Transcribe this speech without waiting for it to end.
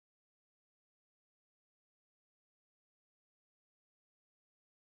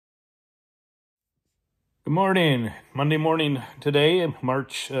Good morning. Monday morning today,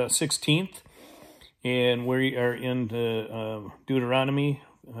 March 16th, and we are in Deuteronomy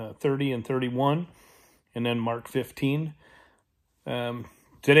 30 and 31, and then Mark 15.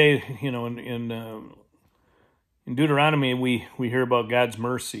 Today, in Deuteronomy, we hear about God's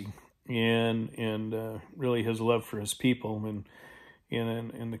mercy and really His love for His people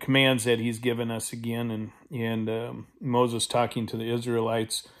and the commands that He's given us again, and Moses talking to the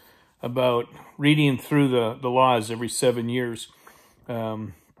Israelites about reading through the laws every 7 years,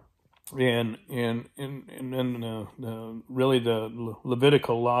 and then really the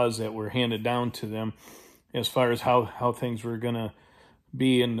Levitical laws that were handed down to them as far as how things were going to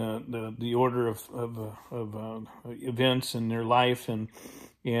be in the order of events in their life and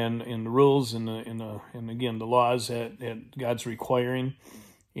the rules and again the laws that God's requiring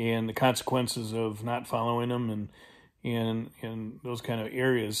and the consequences of not following them and those kind of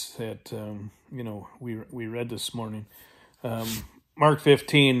areas that we read this morning. Mark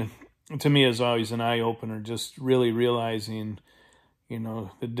 15 to me is always an eye opener. Just really realizing,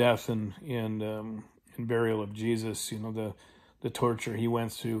 the death and burial of Jesus. The torture He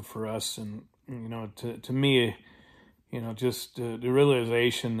went through for us, and to me, just the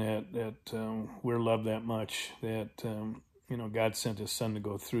realization that we're loved that much that God sent His Son to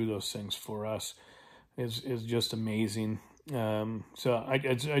go through those things for us is just amazing. So I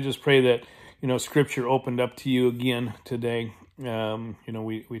just pray that Scripture opened up to you again today.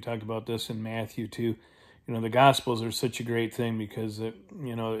 We talked about this in Matthew too. The Gospels are such a great thing because it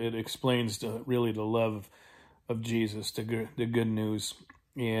explains really the love of Jesus, the good news,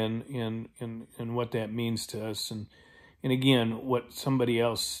 and what that means to us, and again what somebody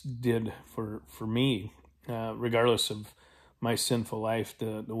else did for me, regardless of my sinful life,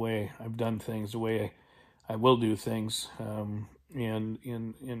 the way I've done things, the way I will do things, and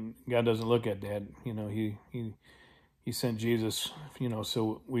God doesn't look at that. He sent Jesus,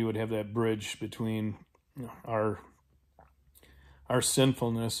 so we would have that bridge between our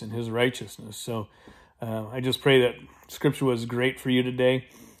sinfulness and His righteousness. So I just pray that Scripture was great for you today,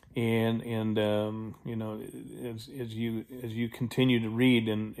 and as you continue to read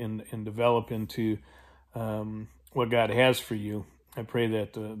and develop into what God has for you, I pray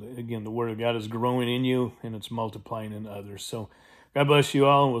that again the Word of God is growing in you and it's multiplying in others. So God bless you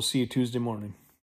all, and we'll see you Tuesday morning.